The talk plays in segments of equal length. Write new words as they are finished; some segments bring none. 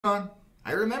on.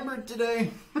 I remembered today.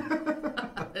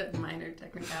 Minor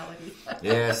technicality.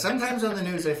 Yeah, sometimes on the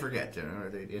news I forget. You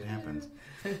know, it happens.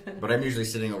 But I'm usually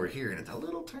sitting over here, and it's a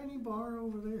little tiny bar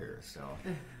over there, so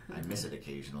I miss it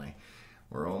occasionally.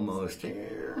 We're almost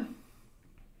here.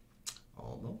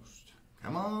 Almost.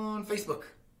 Come on, Facebook.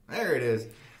 There it is.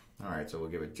 All right, so we'll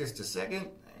give it just a second,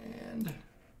 and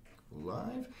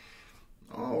live.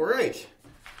 All right.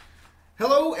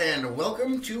 Hello, and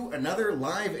welcome to another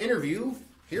live interview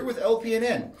here with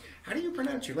LPNN. How do you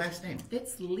pronounce your last name?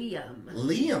 It's Liam.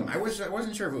 Liam. I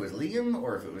wasn't sure if it was Liam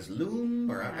or if it was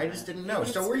Loom, or I just didn't know.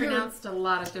 It's so we're pronounced a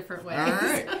lot of different ways. All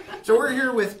right. So we're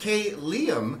here with Kay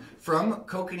Leum from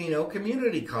Coconino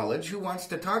Community College, who wants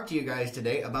to talk to you guys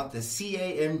today about the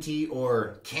CAMT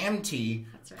or CAMT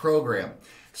program.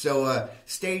 So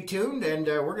stay tuned, and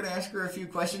we're going to ask her a few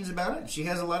questions about it. She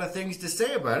has a lot of things to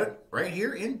say about it right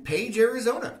here in Page,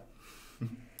 Arizona.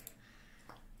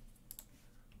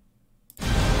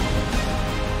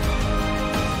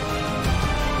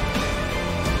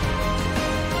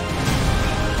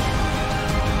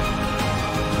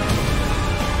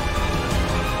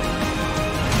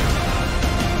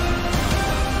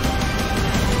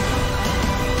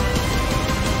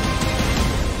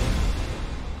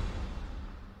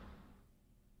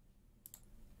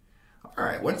 All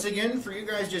right, once again, for you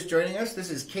guys just joining us, this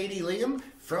is Katie Leum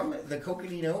from the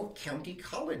Coconino County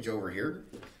College over here.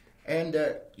 And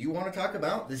you want to talk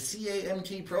about the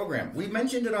CAMT program. We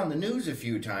mentioned it on the news a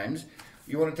few times.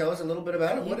 You want to tell us a little bit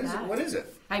about it? What is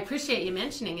it? I appreciate you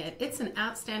mentioning it. It's an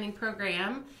outstanding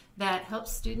program that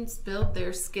helps students build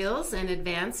their skills and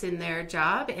advance in their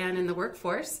job and in the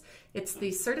workforce. It's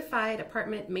the Certified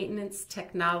Apartment Maintenance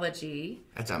Technology.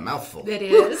 That's a mouthful. It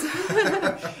is.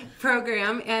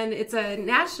 Program, and it's a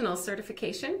national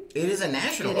certification. It is a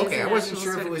national? Okay, I wasn't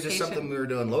sure if it was just something we were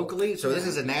doing locally. So this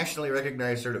is a nationally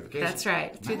recognized certification. That's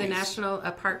right, through the National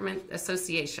Apartment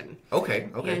Association. Okay.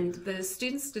 And the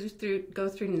students go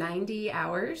through 90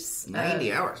 hours.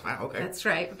 90 hours, wow, okay. That's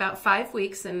right, about 5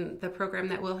 weeks in the program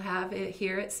that we'll have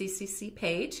here at CCC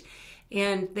Page.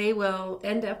 And they will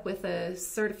end up with a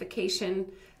certification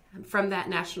from that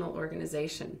national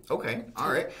organization. Okay, all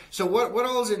right. So what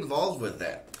all is involved with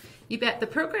that? You bet. The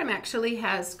program actually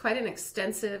has quite an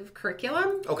extensive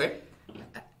curriculum. Okay.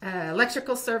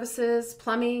 Electrical services,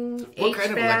 plumbing, What HVAC.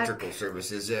 kind of electrical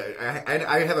services?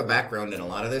 I have a background in a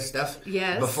lot of this stuff.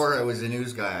 Yes. Before I was a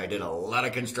news guy, I did a lot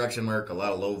of construction work, a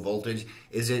lot of low voltage.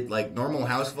 Is it like normal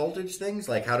house voltage things,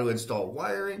 like how to install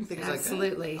wiring, things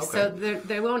Absolutely. like that? Okay. So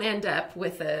they won't end up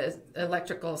with a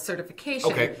electrical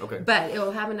certification. Okay. But it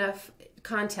will have enough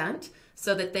content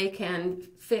so that they can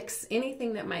fix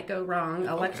anything that might go wrong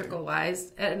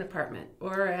electrical-wise at an apartment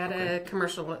or at a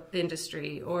commercial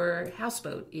industry or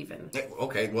houseboat even.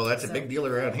 Okay, well, that's a big deal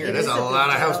around here. It There's is a a big lot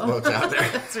of deal. houseboats out there.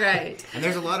 That's right. And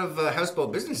there's a lot of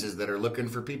houseboat businesses that are looking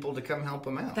for people to come help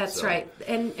them out. That's right.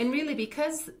 And really,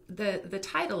 because the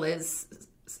title is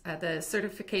the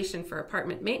Certification for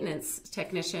Apartment Maintenance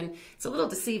Technician, it's a little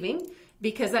deceiving,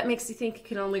 because that makes you think you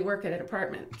can only work at an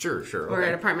apartment. Sure. Or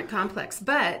an apartment complex.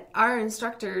 But our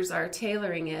instructors are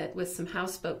tailoring it with some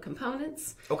houseboat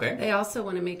components. Okay. They also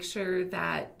want to make sure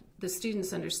that the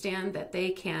students understand that they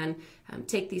can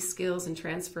take these skills and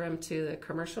transfer them to the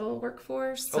commercial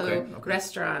workforce. So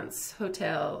restaurants,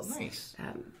 hotels,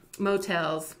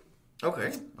 motels.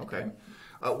 Okay.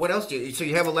 What else so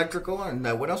you have electrical, and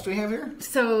what else do we have here?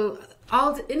 So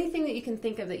anything that you can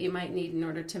think of that you might need in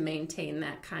order to maintain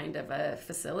that kind of a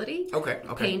facility. Okay.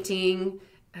 Painting,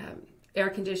 air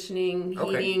conditioning,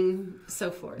 heating, so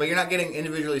forth. But you're not getting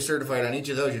individually certified on each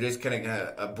of those. You're just kind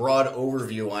of a broad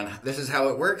overview on this is how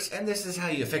it works and this is how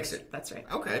you fix it. That's right.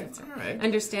 Okay. All right.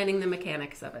 Understanding the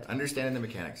mechanics of it.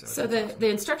 So the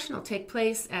instruction will take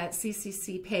place at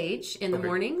CCC Page in the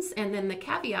mornings, and then the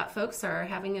caveat folks are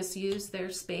having us use their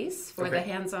space for the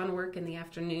hands-on work in the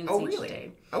afternoons each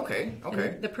day. Okay.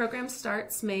 And the program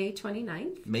starts May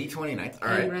 29th. May 29th. All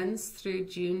right. And runs through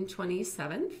June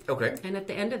 27th. Okay. And at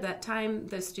the end of that time,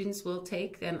 the students will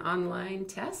take an online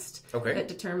test that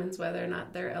determines whether or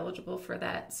not they're eligible for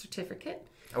that certificate.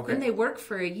 Okay. Then they work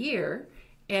for a year,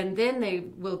 and then they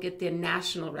will get the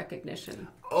national recognition.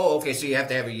 Oh, okay. So you have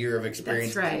to have a year of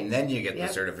experience, That's right. And then you get the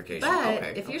certification.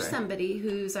 But if you're somebody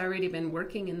who's already been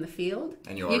working in the field,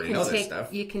 and you already know this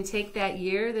stuff, you can take that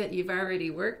year that you've already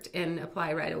worked and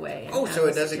apply right away. So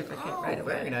it doesn't. Right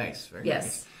away. Very nice. Very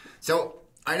nice. So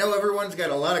I know everyone's got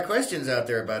a lot of questions out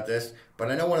there about this, but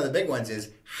I know one of the big ones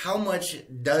is, how much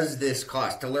does this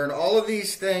cost? To learn all of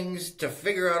these things, to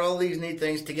figure out all these neat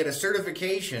things, to get a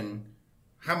certification,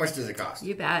 How much does it cost?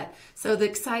 You bet. So the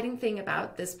exciting thing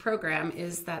about this program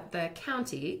is that the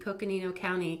county, Coconino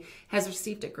County, has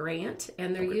received a grant,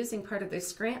 and they're using part of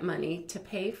this grant money to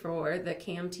pay for the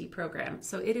CAMT program.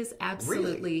 So it is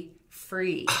absolutely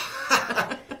free.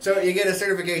 So you get a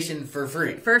certification for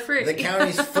free. For free. The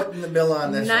county's footing the bill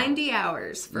on this 90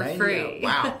 hours for free.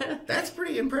 Wow. That's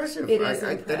pretty impressive. It is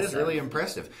impressive. That is really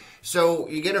impressive. So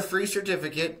you get a free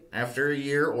certificate after a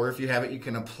year, or if you have it, you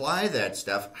can apply that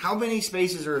stuff. How many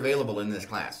spaces are available in this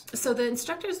class? So the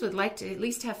instructors would like to at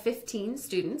least have 15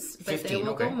 students, but 15, they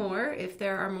will go more if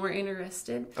there are more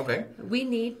interested. Okay. We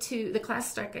need to, the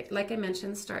class, like I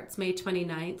mentioned, starts May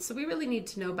 29th, so we really need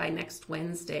to know by next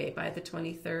Wednesday, by the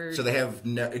 23rd. So they have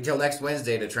until next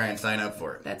Wednesday to try and sign up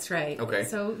for it. That's right. Okay.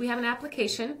 So we have an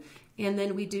application, and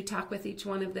then we do talk with each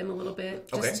one of them a little bit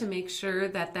just to make sure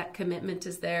that that commitment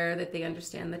is there, that they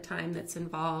understand the time that's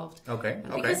involved. Okay.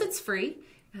 Because it's free.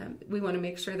 We want to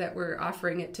make sure that we're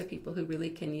offering it to people who really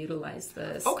can utilize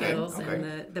the skills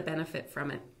and the benefit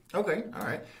from it. Okay, all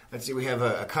right. Let's see, we have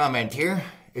a comment here.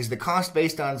 Is the cost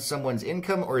based on someone's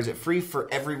income, or is it free for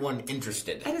everyone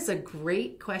interested? That is a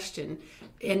great question.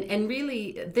 And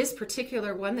really, this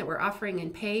particular one that we're offering in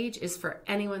Page is for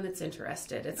anyone that's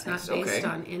interested. It's not based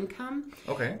on income.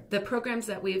 Okay. The programs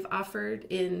that we've offered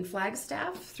in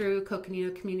Flagstaff through Coconino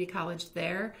Community College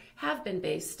there have been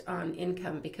based on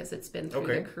income because it's been through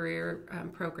the career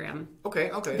program.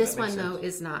 Okay. This one, though,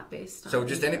 is not based on So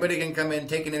just anybody can come in,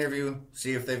 take an interview,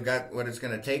 see if they've got what it's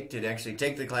going to take to actually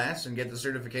take the class and get the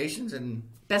certifications. And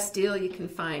best deal you can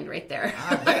find right there.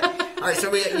 I bet. All right,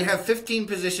 so you have 15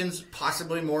 positions,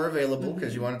 possibly more available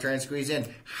because you want to try and squeeze in.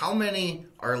 How many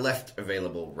are left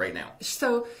available right now?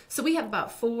 So we have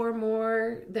about 4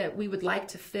 more that we would like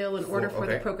to fill in order for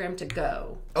the program to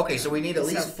go. Okay, so we need at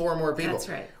least 4 more people. That's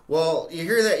right. Well, you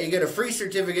hear that, you get a free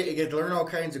certificate, you get to learn all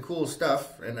kinds of cool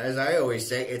stuff, and as I always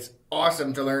say, it's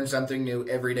awesome to learn something new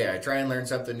every day. I try and learn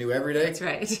something new every day. That's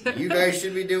right. You guys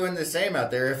should be doing the same out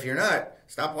there. If you're not,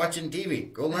 stop watching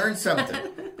TV. Go learn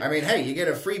something. I mean, hey, you get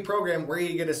a free program where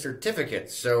you get a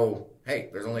certificate. So, hey,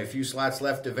 there's only a few slots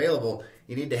left available.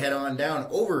 You need to head on down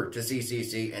over to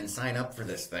CCC and sign up for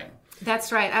this thing.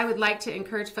 That's right. I would like to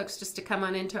encourage folks just to come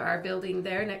on into our building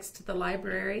there next to the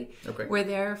library. Okay. We're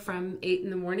there from 8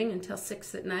 in the morning until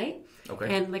 6 at night.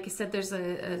 Okay. And like I said, there's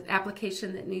an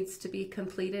application that needs to be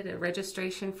completed, a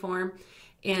registration form.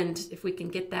 And if we can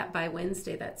get that by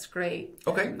Wednesday, that's great.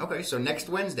 Okay. So next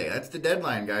Wednesday, that's the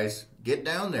deadline, guys. Get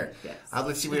down there. Yes.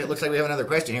 Let's see. It looks like we have another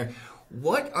question here.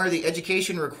 What are the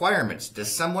education requirements? Does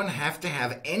someone have to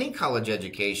have any college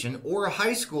education or a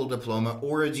high school diploma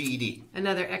or a GED?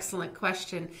 Another excellent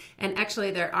question. And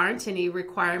actually, there aren't any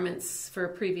requirements for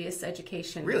previous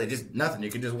education. Really? Just nothing?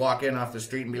 You can just walk in off the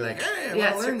street and be like, hey,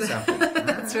 I want to learn something.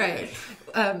 That's right.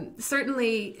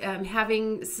 Certainly,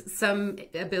 having some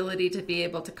ability to be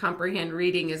able to comprehend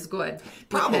reading is good.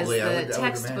 Probably, because the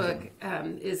textbook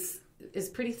is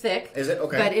pretty thick. Is it?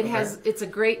 Okay. But it's a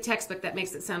great textbook that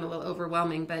makes it sound a little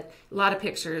overwhelming, but a lot of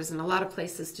pictures and a lot of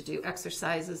places to do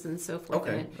exercises and so forth.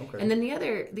 Okay. And then the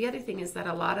other thing is that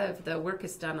a lot of the work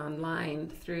is done online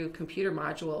through computer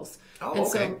modules.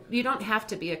 So you don't have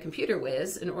to be a computer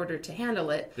whiz in order to handle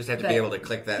it. Just have to be able to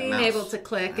click that mouse. Being able to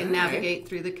click and navigate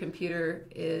through the computer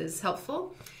is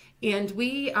helpful. And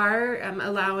we are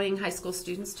allowing high school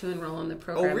students to enroll in the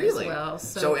program as well.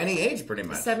 So any age, pretty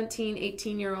much. 17,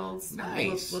 18-year-olds,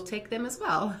 nice. We'll take them as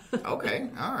well. Okay,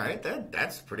 all right.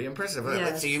 That's pretty impressive. Yes.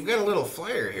 Let's see, you've got a little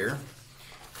flyer here.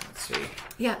 Let's see.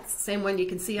 Yeah, it's the same one you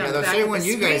can see on the the back same of one the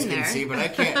you guys screen can see, but I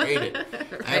can't read it.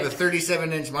 Right. I have a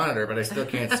 37-inch monitor, but I still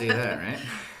can't see that,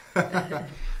 right?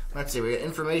 Let's see, we got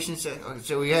information.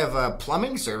 So we have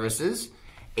plumbing services,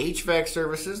 HVAC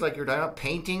services, like you're talking about,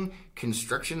 painting,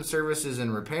 construction services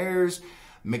and repairs,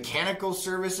 mechanical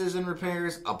services and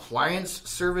repairs, appliance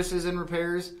services and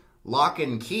repairs, lock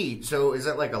and key. So is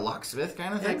that like a locksmith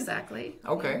kind of thing? Exactly.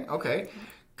 Okay.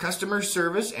 Customer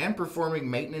service and performing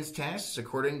maintenance tasks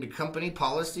according to company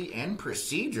policy and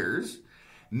procedures.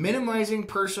 Minimizing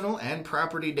personal and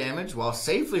property damage while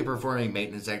safely performing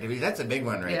maintenance activities. That's a big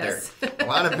one right there. A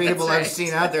lot of people I've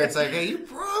seen out there, it's like, hey, you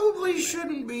probably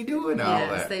shouldn't be doing all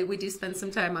that. Yes, we do spend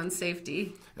some time on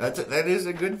safety. That is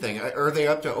a good thing. Are they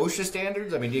up to OSHA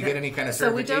standards? I mean, do you get any kind of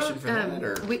certification for that?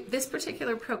 Or? This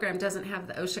particular program doesn't have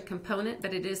the OSHA component,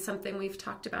 but it is something we've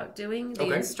talked about doing. The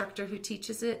instructor who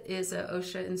teaches it is an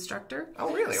OSHA instructor.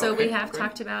 Oh, really? So we have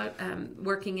talked about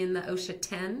working in the OSHA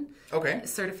 10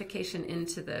 certification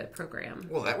into the program.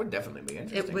 Well, that would definitely be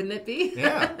interesting. Wouldn't it be?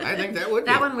 Yeah, I think that would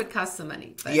That one would cost some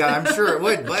money. But. Yeah, I'm sure it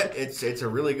would, but it's a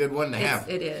really good one to have.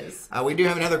 It is. We do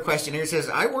have another question here. It says,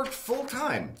 I work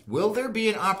full-time. Will there be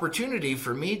an opportunity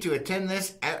for me to attend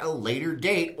this at a later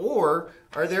date, or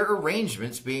are there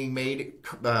arrangements being made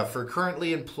for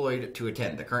currently employed to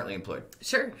attend, the currently employed?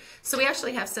 Sure. So we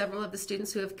actually have several of the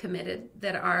students who have committed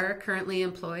that are currently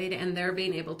employed, and they're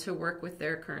being able to work with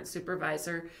their current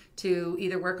supervisor to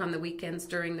either work on the weekends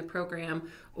during the program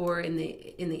or in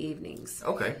the evenings.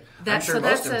 Okay. I'm sure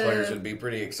most employers would be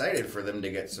pretty excited for them to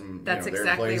get some, their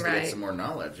employees to get some more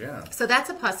knowledge. Yeah. So that's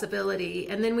a possibility.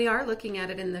 And then we are looking at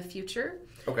it in the future.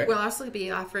 Okay. We'll also be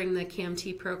offering the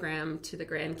CAMT program to the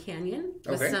Grand Canyon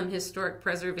with some historic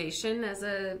preservation as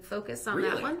a focus on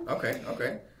that one.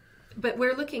 Okay. But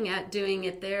we're looking at doing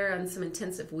it there on some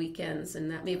intensive weekends,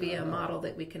 and that may be a model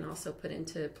that we can also put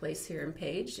into place here in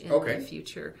Page in the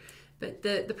future. But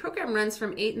the program runs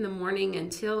from 8 in the morning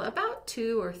until about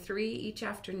 2 or 3 each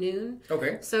afternoon.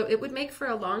 Okay. So it would make for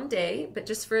a long day, but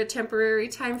just for a temporary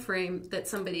time frame that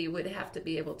somebody would have to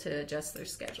be able to adjust their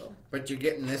schedule. But you're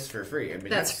getting this for free. I mean,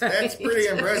 that's pretty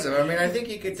impressive. I mean, I think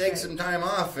you could take some time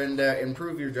off and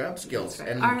improve your job skills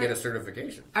and get a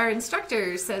certification. Our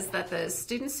instructor says that the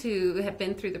students who have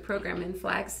been through the program in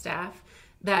Flagstaff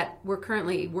that were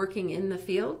currently working in the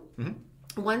field,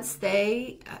 once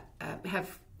they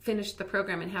have finished the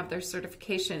program and have their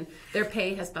certification, their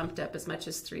pay has bumped up as much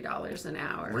as $3 an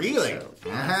hour. Really?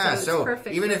 So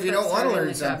even if you don't want to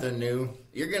learn something new,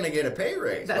 you're going to get a pay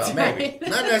raise. That's maybe.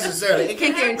 Not necessarily. You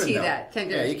can't guarantee that.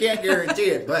 You can't guarantee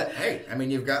it. But hey, I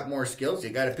mean, you've got more skills. You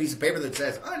got a piece of paper that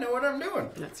says, I know what I'm doing.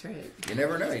 That's right. You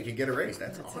never know. You could get a raise.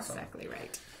 That's awesome. Exactly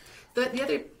right. The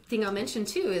other thing I'll mention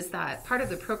too is that part of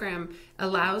the program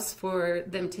allows for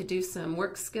them to do some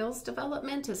work skills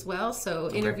development as well. So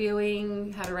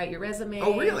interviewing, how to write your resume.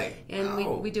 Oh, really?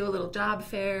 And we do a little job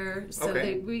fair. So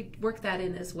we work that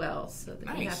in as well, so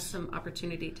that we have some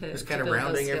opportunity to just kind of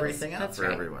rounding everything out for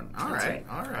everyone. All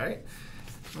right.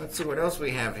 Let's see what else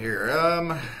we have here.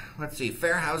 Let's see.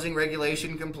 Fair housing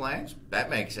regulation compliance. That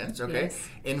makes sense. Okay. Yes.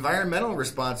 Environmental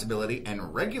responsibility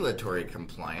and regulatory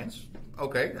compliance.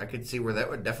 Okay, I could see where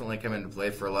that would definitely come into play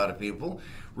for a lot of people.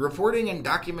 Reporting and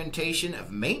documentation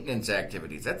of maintenance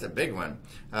activities. That's a big one.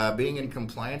 Being in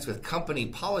compliance with company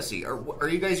policy. Are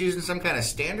you guys using some kind of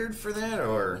standard for that,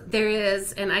 or? There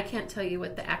is, and I can't tell you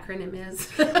what the acronym is.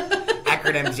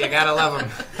 Acronyms, you gotta love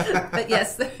them. But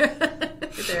yes,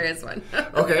 there is one.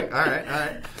 Okay, all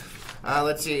right.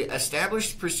 Let's see.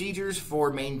 Established procedures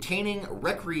for maintaining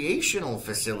recreational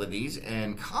facilities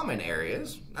and common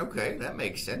areas. Okay, that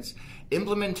makes sense.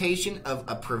 Implementation of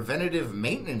a preventative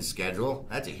maintenance schedule.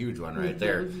 That's a huge one right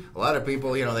there. A lot of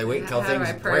people, they wait until things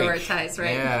break. Prioritize,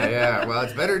 right? Yeah. Well,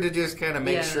 it's better to just kind of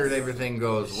make sure that everything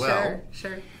goes well.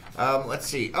 Sure. Let's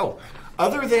see.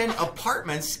 Other than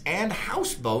apartments and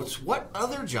houseboats, what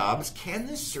other jobs can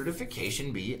this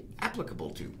certification be applicable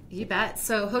to? You bet.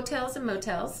 So hotels and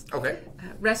motels. Okay.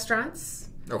 Restaurants.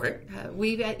 Okay.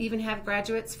 We even have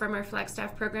graduates from our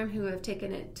Flagstaff program who have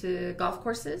taken it to golf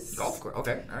courses.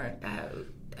 Okay. All right.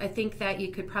 I think that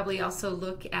you could probably also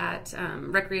look at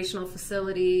recreational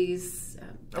facilities,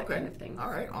 that kind of thing. All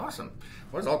right. Awesome.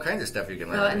 Well, there's all kinds of stuff you can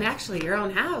learn. Well, and actually your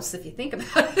own house, if you think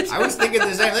about it. I was thinking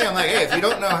the same thing. I'm like, hey, if you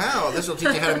don't know how, this will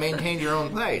teach you how to maintain your own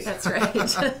place. That's right.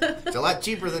 It's a lot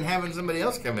cheaper than having somebody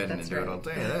else come in and do it, I'll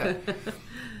tell you that.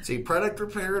 See, product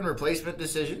repair and replacement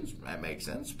decisions. That makes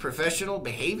sense. Professional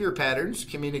behavior patterns,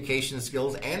 communication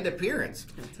skills, and appearance.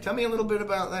 Tell me a little bit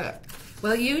about that.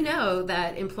 Well, you know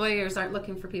that employers aren't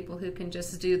looking for people who can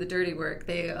just do the dirty work.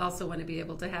 They also want to be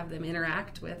able to have them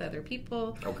interact with other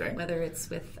people, whether it's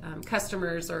with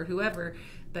customers or whoever,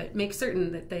 but make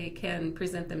certain that they can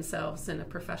present themselves in a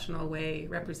professional way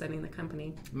representing the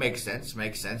company. Makes sense.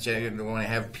 Yeah, you don't want to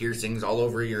have piercings all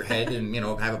over your head and,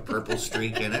 have a purple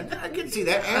streak in it. I can see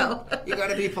that. And you got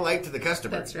to be polite to the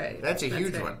customer. That's right. That's a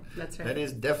huge one. That's right. That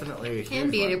is definitely a huge one.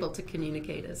 And be able to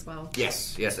communicate as well.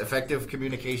 Yes. Effective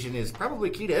communication is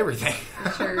probably key to everything.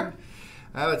 Sure.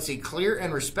 Let's see, clear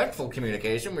and respectful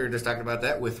communication. We were just talking about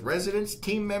that with residents,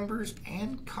 team members,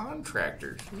 and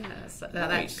contractors. Yes,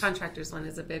 that contractors one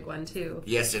is a big one too.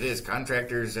 Yes, it is.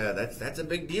 Contractors, that's a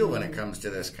big deal when it comes to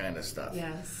this kind of stuff.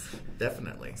 Yes.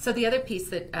 Definitely. So the other piece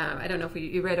that, I don't know if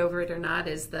you read over it or not,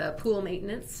 is the pool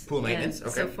maintenance. Pool maintenance,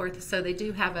 and so forth. So they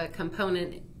do have a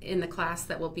component in the class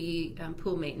that will be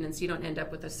pool maintenance. You don't end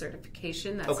up with a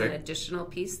certification. That's an additional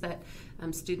piece that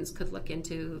students could look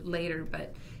into later,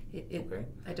 but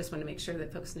I just want to make sure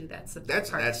that folks knew that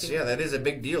is a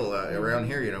big deal around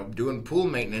here. Doing pool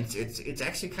maintenance, it's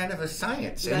actually kind of a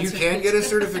science, and you can get a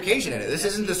certification in it. This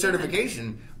isn't a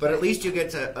certification, but at least you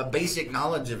get a basic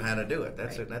knowledge of how to do it.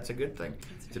 That's a good thing.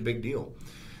 It's a big deal.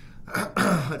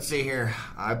 Let's see here.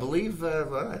 I believe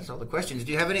that's all the questions.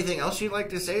 Do you have anything else you'd like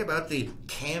to say about the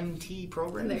CAMT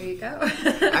program? There you go.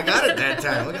 I got it that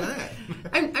time. Look at that.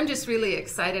 I'm just really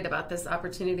excited about this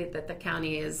opportunity that the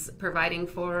county is providing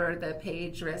for the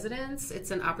Page residents.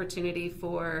 It's an opportunity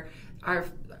for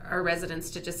our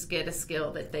residents to just get a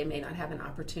skill that they may not have an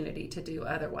opportunity to do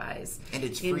otherwise. And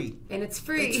it's free. And it's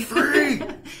free. It's free.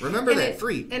 Remember that,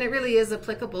 free. And it really is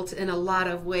applicable in a lot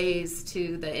of ways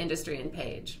to the industry in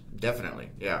Page. Definitely,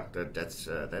 yeah.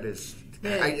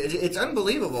 It's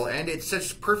unbelievable, and it's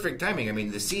such perfect timing. I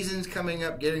mean, the season's coming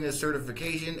up, getting the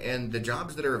certification, and the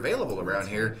jobs that are available around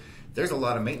here. There's a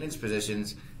lot of maintenance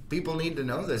positions. People need to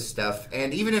know this stuff,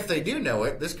 and even if they do know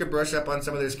it, this could brush up on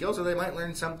some of their skills, or they might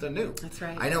learn something new. That's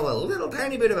right. I know a little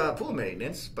tiny bit about pool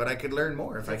maintenance, but I could learn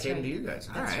more if I came to you guys.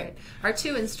 All That's right. Our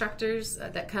 2 instructors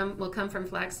that will come from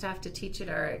Flagstaff to teach it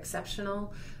are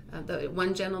exceptional. The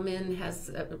one gentleman has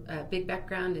a big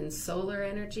background in solar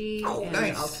energy and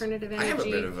nice. Alternative energy. I have a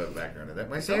bit of a background in that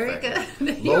myself. Very good.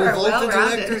 Low voltage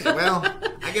electricity. Well,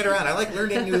 I get around. I like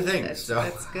learning new things.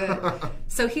 That's good.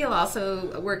 So he'll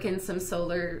also work in some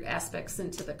solar aspects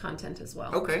into the content as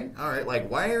well. Okay. All right.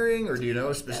 Like wiring, or do you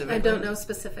know specifically? I don't know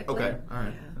specifically. Okay. All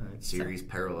right. Series,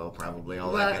 parallel, probably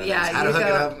all well, that kind of yeah, things. How to hook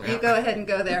it up. You go ahead and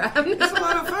go there. It's a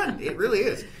lot of fun. It really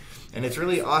is. And it's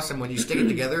really awesome when you stick it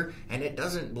together and it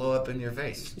doesn't blow up in your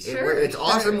face. Sure, it's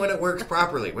awesome when it works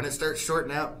properly. When it starts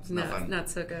shorting out, it's not fun. Not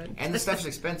so good. And the stuff's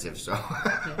expensive, so.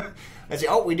 Let's see.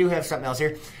 Oh, we do have something else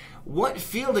here. What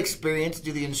field experience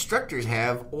do the instructors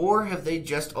have, or have they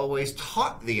just always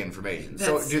taught the information?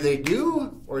 So do they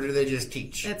or do they just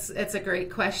teach? It's a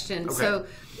great question. Okay. So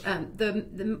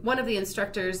the one of the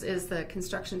instructors is the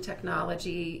construction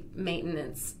technology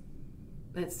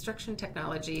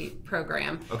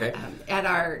program at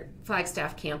our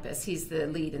Flagstaff campus. He's the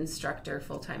lead instructor,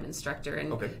 full-time instructor,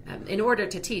 and in order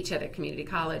to teach at a community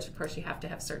college, of course, you have to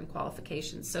have certain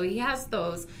qualifications. So he has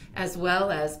those, as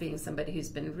well as being somebody who's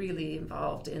been really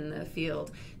involved in the field,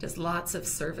 does lots of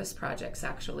service projects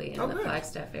actually in the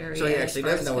Flagstaff area. So he actually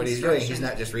does know what he's doing. He's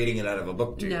not just reading it out of a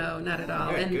book to you. No, not at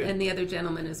all. And the other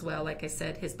gentleman as well, like I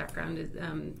said, his background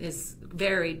is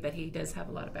varied, but he does have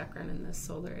a lot of background in the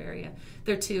solar area.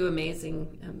 They're 2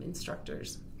 amazing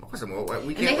instructors. Awesome. Well,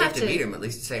 we can't wait to meet him, at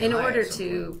least say hi. In order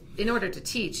to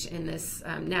teach in this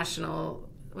national,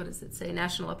 what does it say,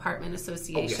 National Apartment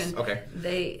Association,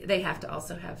 they have to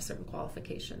also have certain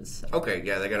qualifications. So. Okay,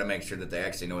 yeah, they got to make sure that they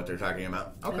actually know what they're talking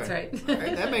about. Okay. That's right. All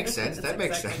right, that makes sense. That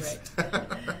makes sense. Right.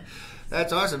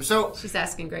 That's awesome. So she's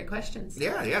asking great questions.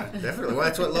 Yeah, definitely. Well,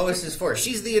 that's what Lois is for.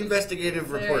 She's the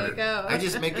investigative reporter. There you go. I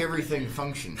just make everything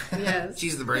function. Yes.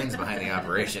 She's the brains behind the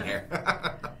operation here.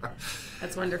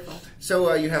 That's wonderful.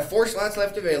 So you have 4 slots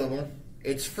left available.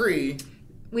 It's free.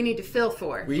 We need to fill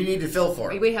 4. We need to fill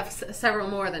 4. We have several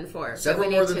more than 4. Several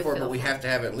more than 4, but we have to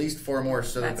have at least 4 more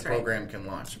so that the right. program can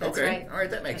launch. That's okay. Right. All right,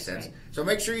 that makes That's sense. Right. So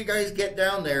make sure you guys get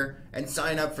down there and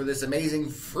sign up for this amazing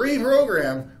free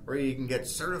program where you can get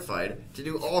certified to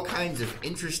do all kinds of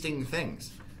interesting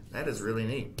things. That is really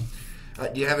neat.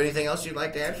 Do you have anything else you'd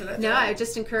like to add for that? No, I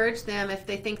just encourage them, if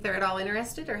they think they're at all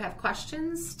interested or have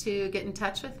questions, to get in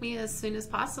touch with me as soon as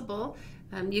possible.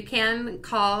 You can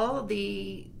call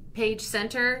the Page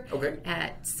Center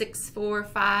at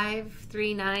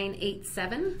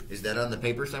 645-3987. Is that on the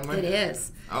paper somewhere? It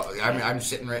is. Oh, I'm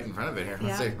sitting right in front of it here.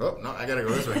 Let's see. Oh, no, I got to go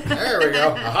this way. There we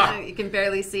go. You can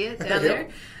barely see it down there.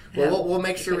 Well, we'll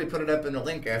make sure we put it up in the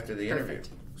link after the interview.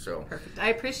 So perfect. I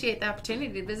appreciate the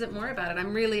opportunity to visit more about it.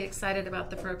 I'm really excited about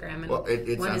the program and want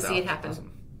to see it happen.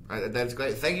 Awesome. That's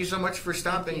great. Thank you so much for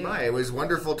stopping by. It was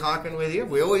wonderful talking with you.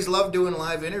 We always love doing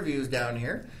live interviews down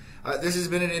here. This has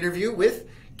been an interview with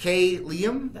Kay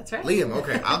Leum. That's right. Leum,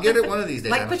 okay. I'll get it one of these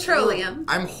days. Like petroleum.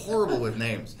 I'm horrible with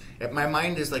names. My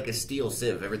mind is like a steel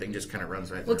sieve. Everything just kind of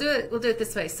runs right through. We'll do it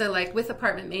this way. So like with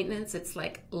apartment maintenance, it's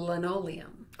like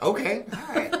linoleum. Okay.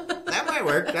 All right. That might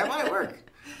work.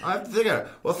 I'll have to think of it.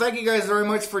 Well, thank you guys very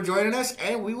much for joining us,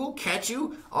 and we will catch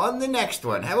you on the next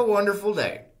one. Have a wonderful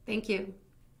day. Thank you.